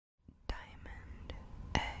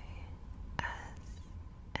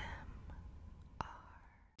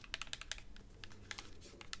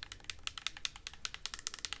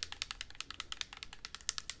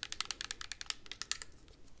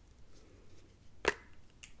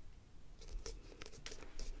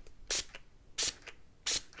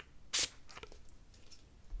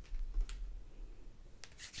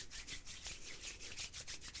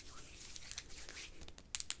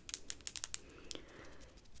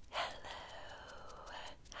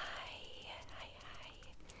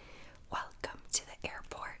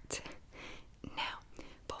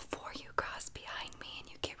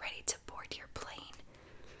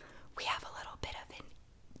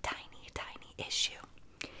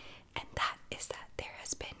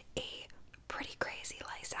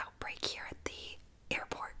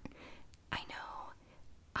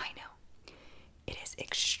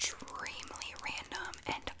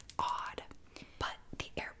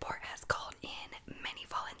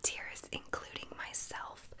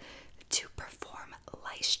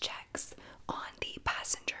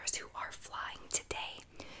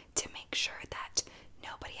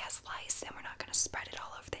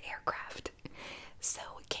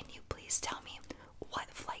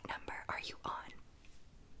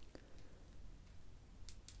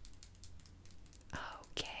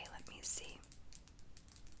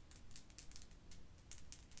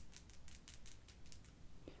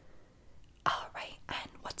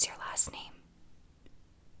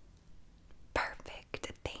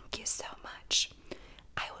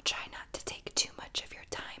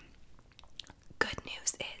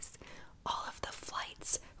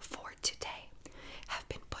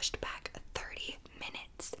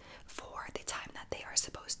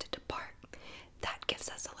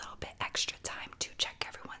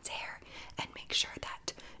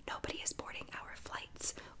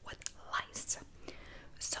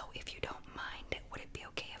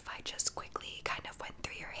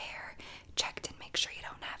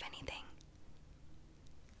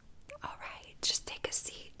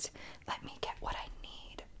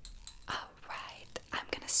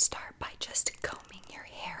just combing your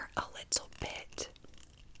hair a little bit.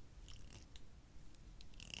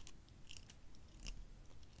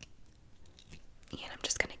 And I'm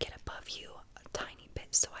just going to get above you a tiny bit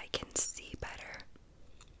so I can see better.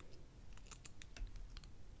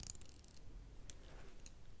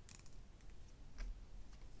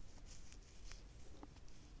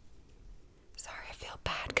 Sorry, I feel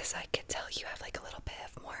bad because I could tell you have like a little bit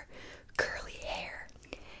of more curly hair.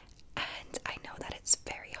 And I know that it's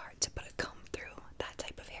very hard to put a comb through that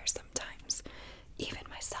type of hair sometimes. Even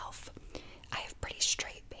myself, I have pretty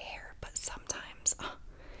straight hair, but sometimes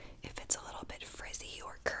if it's a little bit frizzy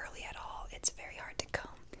or curly at all, it's very hard to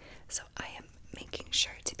comb. So I am making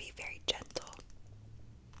sure to be very gentle.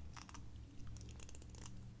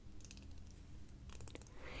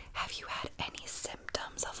 Have you had any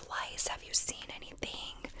symptoms of lice? Have you seen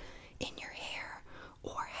anything in your hair?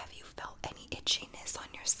 Or have you felt any itchiness on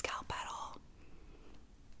your scalp at all?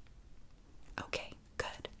 Okay,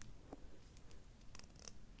 good.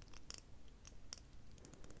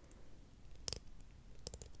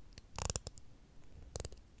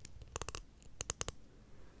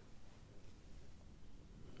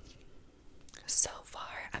 So far,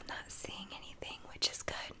 I'm not seeing anything, which is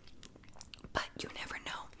good. But you never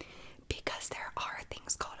know, because there are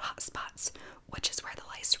things called hot spots, which is where the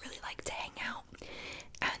lice really like to hang out.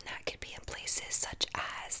 And that could be in places such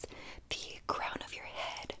as the crown of your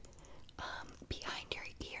head, behind your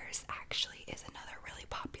ears actually is another really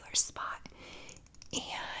popular spot,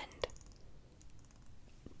 and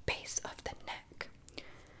base of the neck.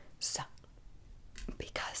 So,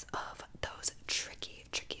 because of those tricky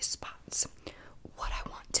spots, what I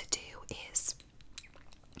want to do is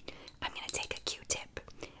I'm going to take a Q-tip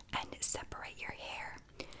and separate your hair,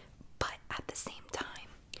 but at the same time,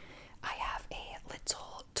 I have a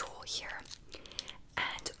little tool here,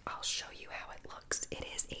 and I'll show you how it looks. It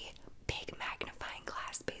is a big magnifying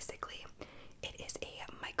glass, basically. It is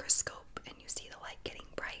a microscope, and you see the light getting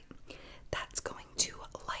bright. That's going to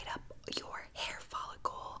light up your hair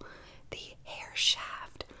follicle, the hair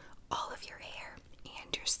shaft, all of your hair,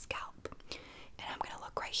 and your scalp. And I'm going to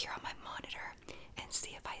look right here on my monitor and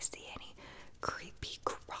see if I see any creepy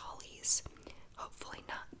crawlies. Hopefully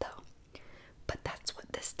not, though. But that's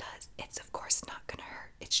what this does. It's of course not going to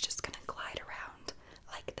hurt. It's just going to glide around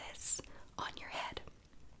like this on your head.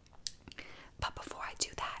 But before I do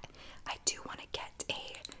that, I do want to get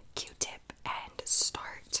a Q-tip and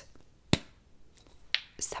start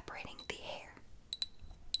separating the hair.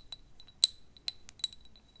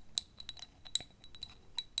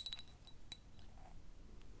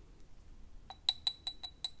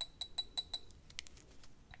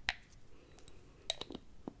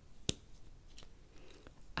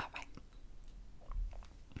 All right.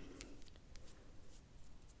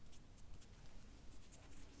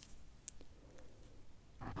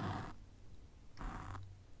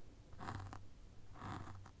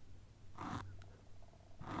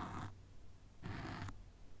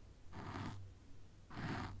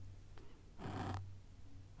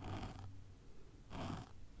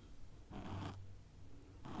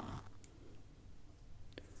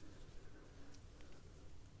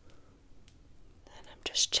 And I'm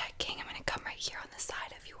just checking. I'm going to come right here on the side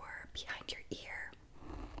of behind your ear.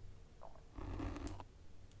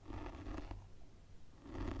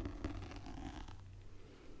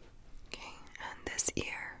 Okay, and this ear.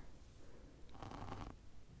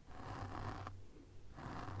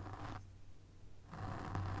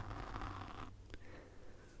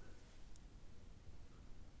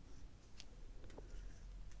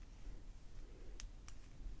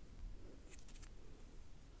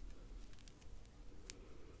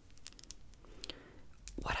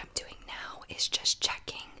 What I'm doing now is just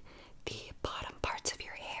checking the bottom parts of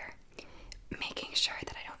your hair, making sure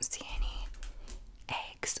that I don't see any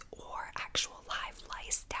eggs or actual live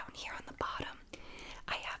lice down here on the bottom.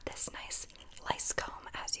 I have this nice lice comb,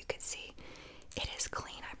 as you can see. It is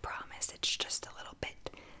clean, I promise. It's just a little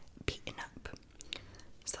bit beaten up.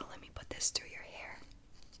 So let me put this through your hair.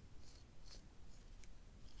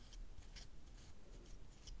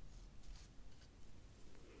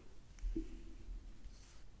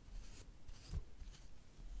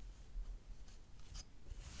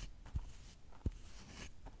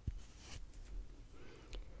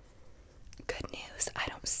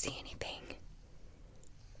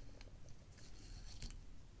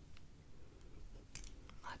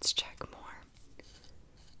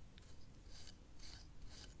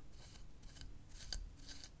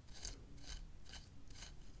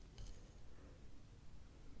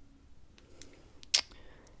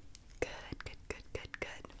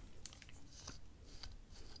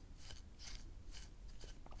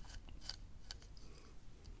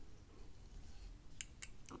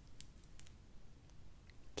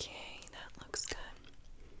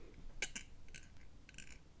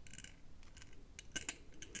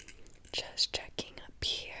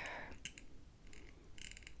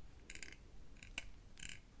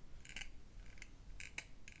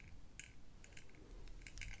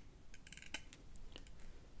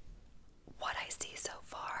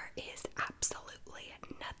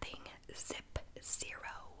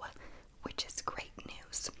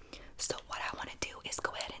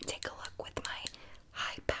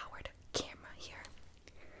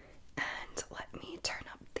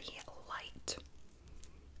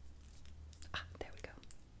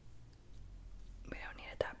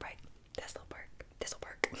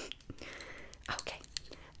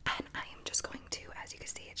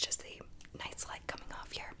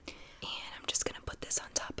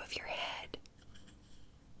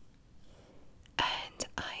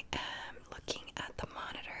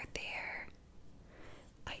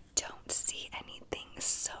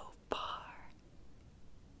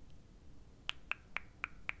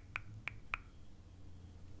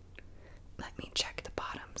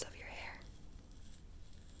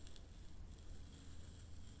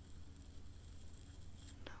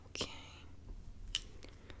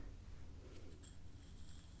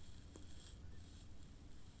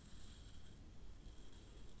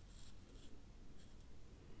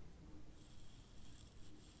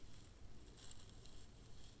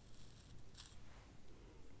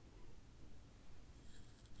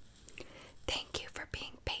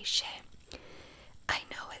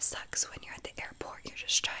 because when you're at the airport, you're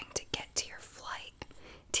just trying to get to your flight,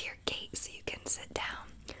 to your gate so you can sit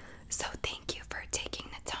down. So thank you for taking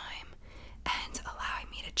the time and allowing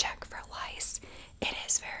me to check for lice. It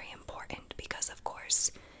is very important because, of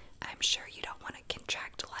course, I'm sure you don't want to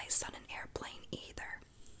contract lice on an airplane either.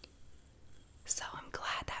 So I'm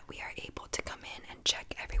glad that we are able to come in and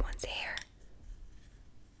check everyone's hair.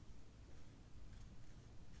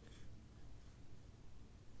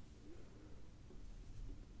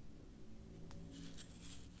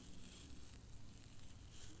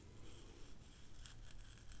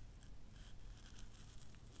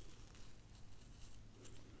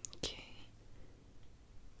 Okay.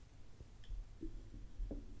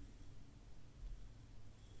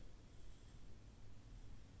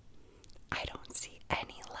 I don't see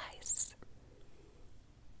any lice.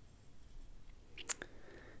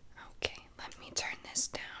 Okay, let me turn this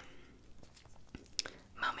down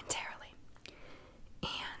momentarily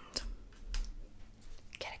and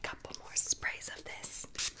get a couple more sprays of this.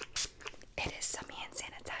 It is some hand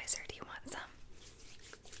sanitizer. Do you want some?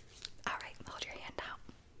 Alright, hold your hand out.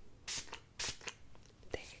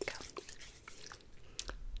 There you go.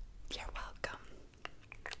 You're welcome.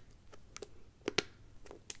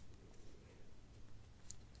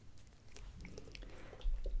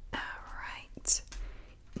 Alright.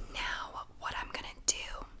 Now, what I'm gonna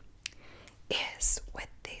do is with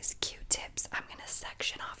these Q-tips, I'm gonna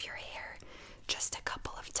section off your hair just a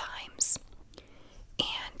couple of times.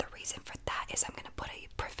 And the reason for that is I'm gonna put a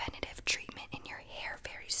preventative treatment in your hair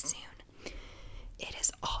very soon. It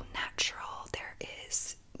is all natural. There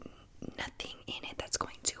is nothing in it that's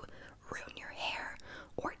going to ruin your hair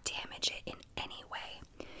or damage it in any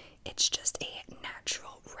way. It's just a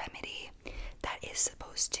natural remedy that is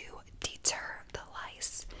supposed to deter the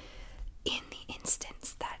lice in the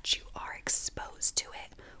instance that you are exposed to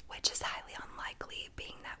it, which is highly unlikely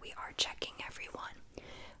being that we are checking everyone.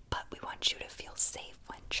 But we want you to feel safe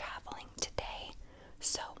when traveling today.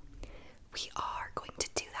 So we are going to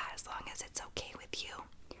do that as long as it's okay with you.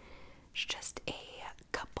 It's just a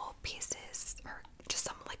couple pieces or just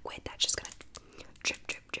some liquid that's just gonna drip,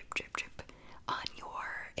 drip, drip, drip, drip on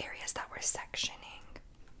your areas that we're sectioning.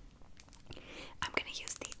 I'm gonna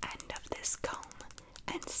use the end of this comb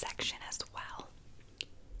and section as well.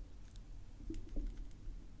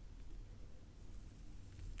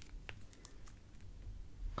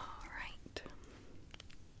 Alright.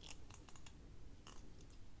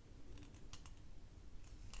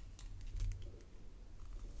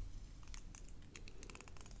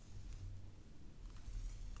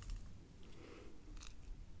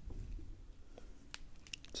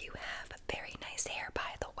 You have very nice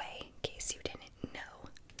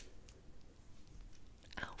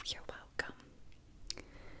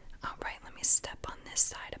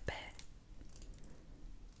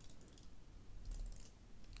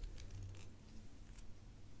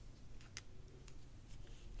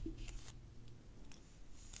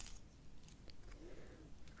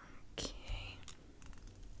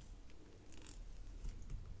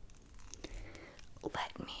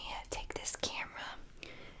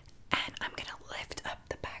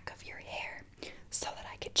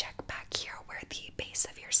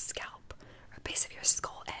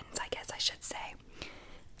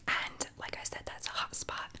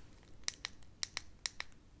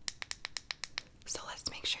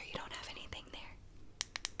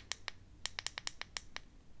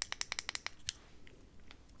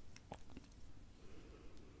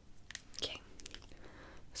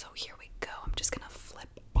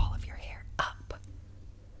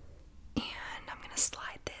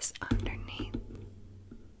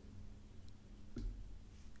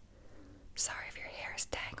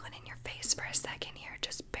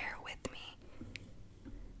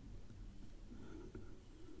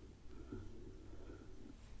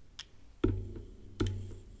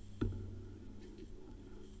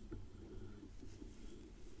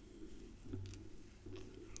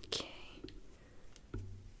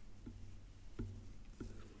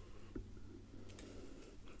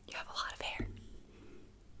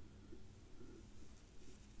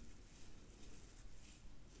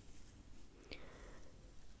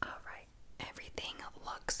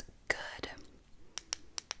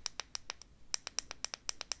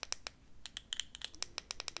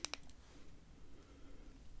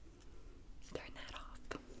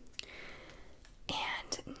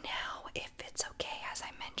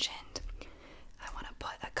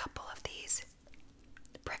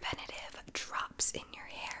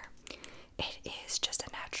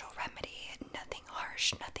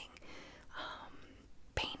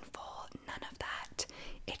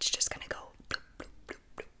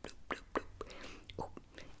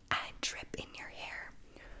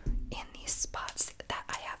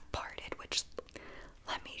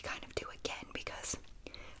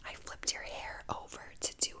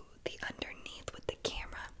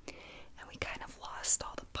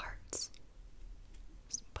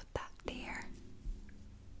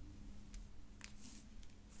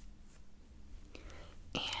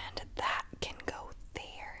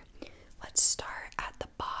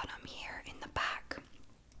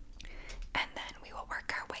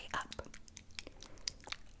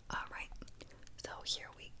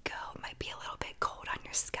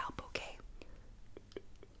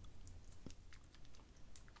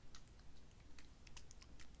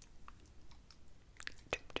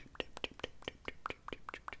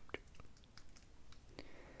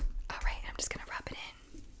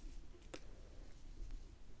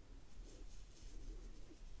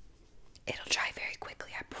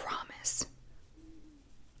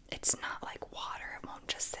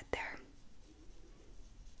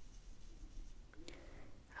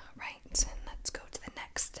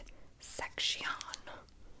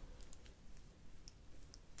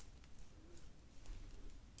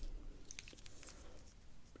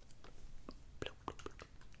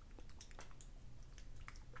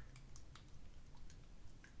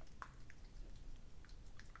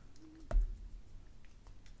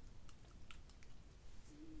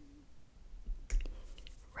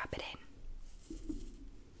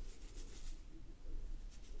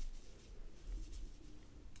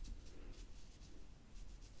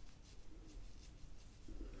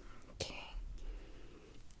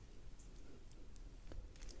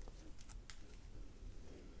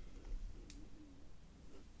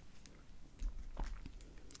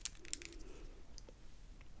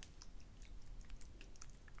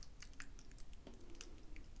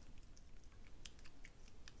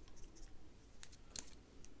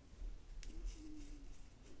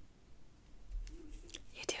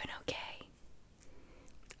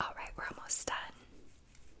Alright, we're almost done.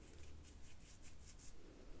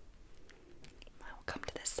 I'll come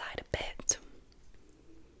to this side a bit.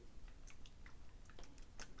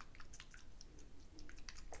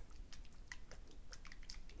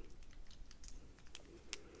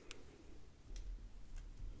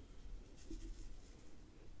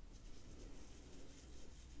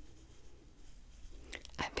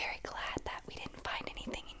 I'm very glad that we didn't find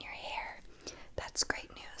anything in your hair. That's great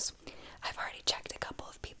news. I've already checked a couple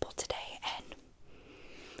of people today and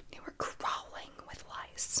they were crawling with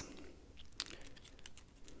lice.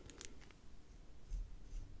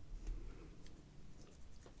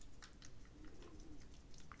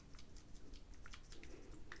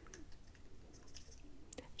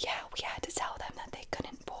 Yeah, we had to tell them that they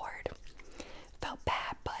couldn't board. Felt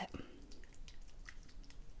bad, but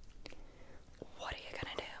what are you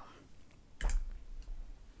gonna do?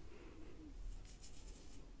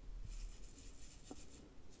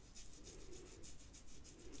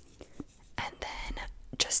 And then,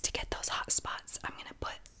 just to get those hot spots, I'm gonna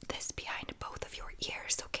put this behind both of your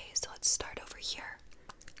ears, okay? So let's start over here.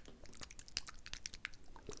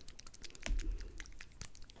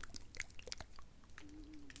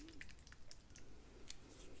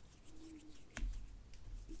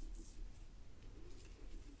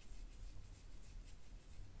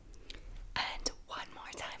 And one more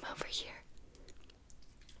time over here.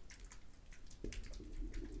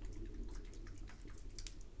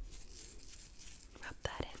 Rub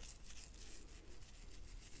that in.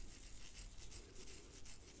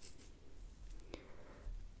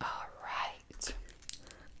 Alright.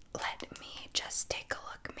 Let me just take a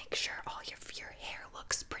look, make sure all of your hair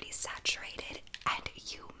looks pretty saturated